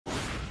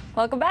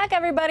Welcome back,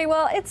 everybody.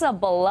 Well, it's a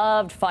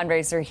beloved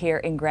fundraiser here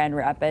in Grand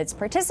Rapids.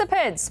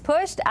 Participants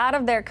pushed out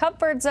of their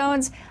comfort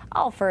zones,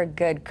 all for a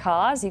good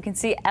cause. You can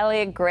see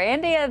Elliot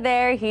Grandia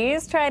there.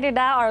 He's tried it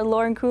out. Our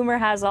Lauren Coomer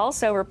has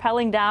also,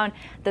 rappelling down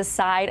the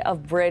side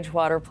of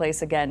Bridgewater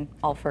Place, again,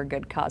 all for a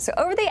good cause. So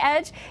Over the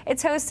Edge,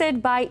 it's hosted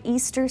by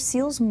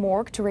Easterseals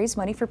Morgue to raise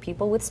money for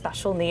people with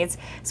special needs.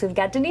 So we've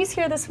got Denise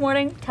here this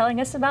morning telling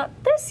us about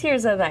this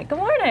year's event. Good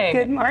morning.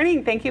 Good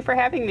morning. Thank you for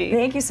having me.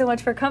 Thank you so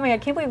much for coming. I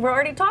can't believe we're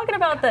already talking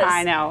about this.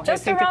 I know.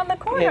 Just around the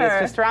corner. It is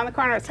just around the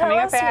corner. It's coming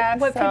up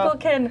fast. What people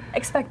can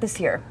expect this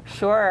year.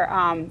 Sure.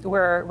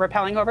 We're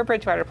rappelling over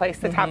Bridgewater Place,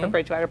 the top of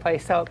Bridgewater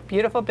Place. So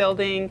beautiful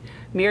building,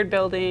 mirrored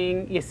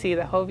building. You see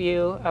the whole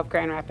view of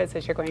Grand Rapids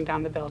as you're going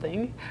down the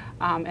building.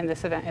 And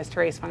this event is to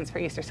raise funds for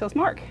Easterseals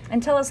Morgue.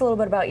 And tell us a little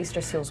bit about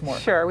Easterseals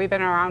Morgue. Sure. We've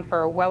been around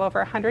for well over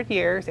 100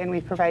 years, and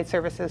we provide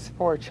services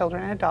for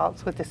children and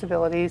adults with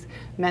disabilities,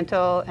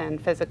 mental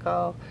and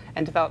physical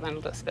and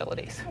developmental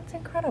disabilities. That's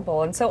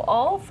incredible. And so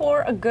all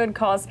for a good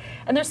cause.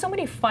 And there's so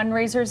many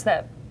fundraisers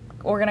that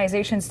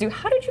organizations do.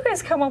 How did you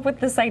guys come up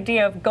with this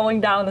idea of going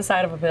down the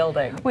side of a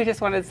building? We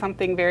just wanted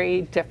something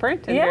very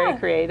different and very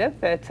creative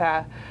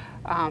that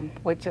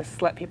would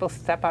just let people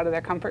step out of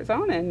their comfort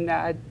zone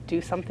and do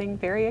something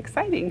very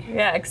exciting.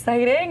 Yeah,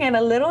 exciting and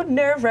a little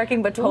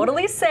nerve-wracking, but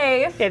totally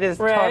safe. It is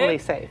totally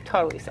safe,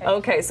 totally safe.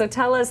 Okay, so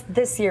tell us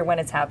this year when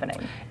it's happening.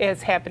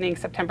 It's happening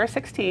September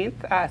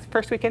 16th,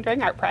 first weekend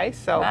during Art Prize.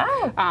 So.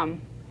 Wow.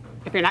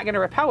 If you're not going to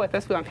rappel with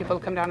us, we want people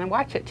to come down and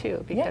watch it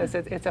too, because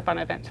it's a fun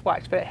event to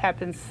watch. But it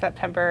happens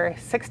September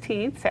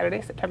 16th, Saturday,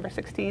 September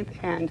 16th,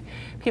 and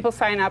people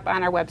sign up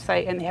on our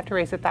website and they have to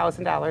raise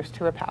 $1,000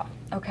 to rappel.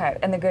 Okay,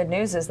 and the good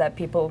news is that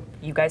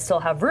you guys still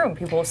have room.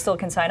 People still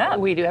can sign up.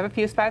 We do have a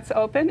few spots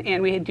open,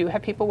 and we do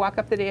have people walk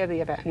up the day of the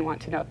event and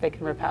want to know if they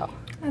can rappel.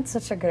 That's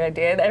such a good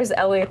idea. There's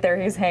Elliot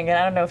there, he's hanging.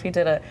 I don't know if he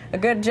did a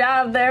good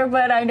job there,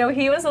 but I know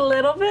he was a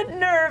little bit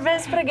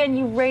nervous. But again,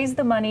 you raised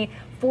the money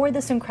for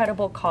this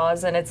incredible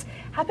cause, and it's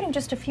happening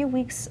just a few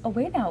weeks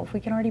away now, if we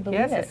can already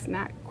believe it. Yes, it's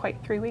not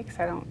quite 3 weeks,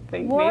 I don't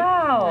think.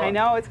 Wow. I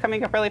know, it's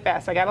coming up really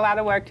fast. So I got a lot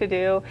of work to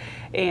do,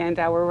 and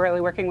we're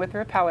really working with the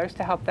rappellers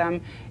to help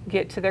them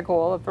get to their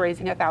goal of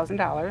raising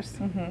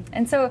 $1,000.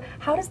 And so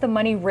how does the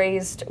money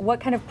raised, what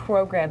kind of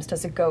programs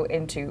does it go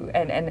into,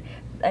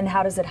 and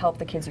how does it help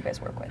the kids you guys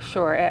work with?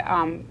 Sure, it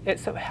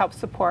helps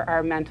support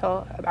our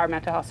mental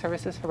health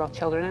services for both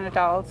children and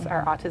adults,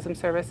 our autism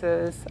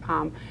services.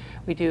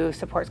 We do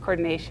supports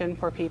coordination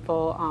for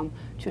people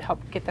to help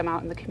get them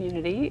out in the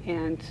community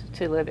and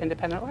to live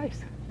independent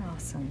lives.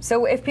 Awesome.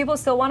 So if people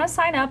still want to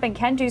sign up and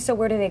can do so,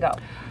 where do they go?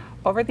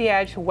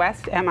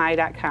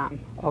 OverTheEdgeWestMI.com.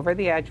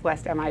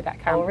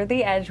 OverTheEdgeWestMI.com.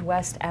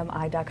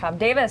 OverTheEdgeWestMI.com.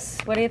 Davis,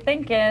 what are you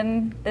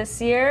thinking?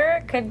 This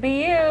year could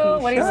be you.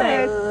 What do you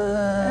say?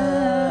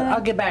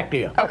 I'll get back to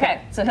you.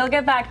 Okay, so he'll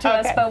get back to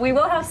us, but we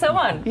will have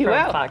someone from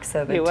Fox You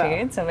 17,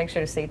 will. so make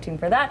sure to stay tuned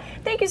for that.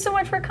 Thank you so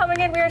much for coming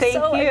in. We are Thank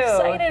so you.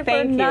 excited for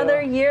Thank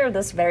another you. year of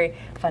this very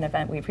fun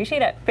event. We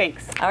appreciate it.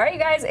 Thanks. All right, you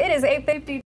guys, it is 8:50.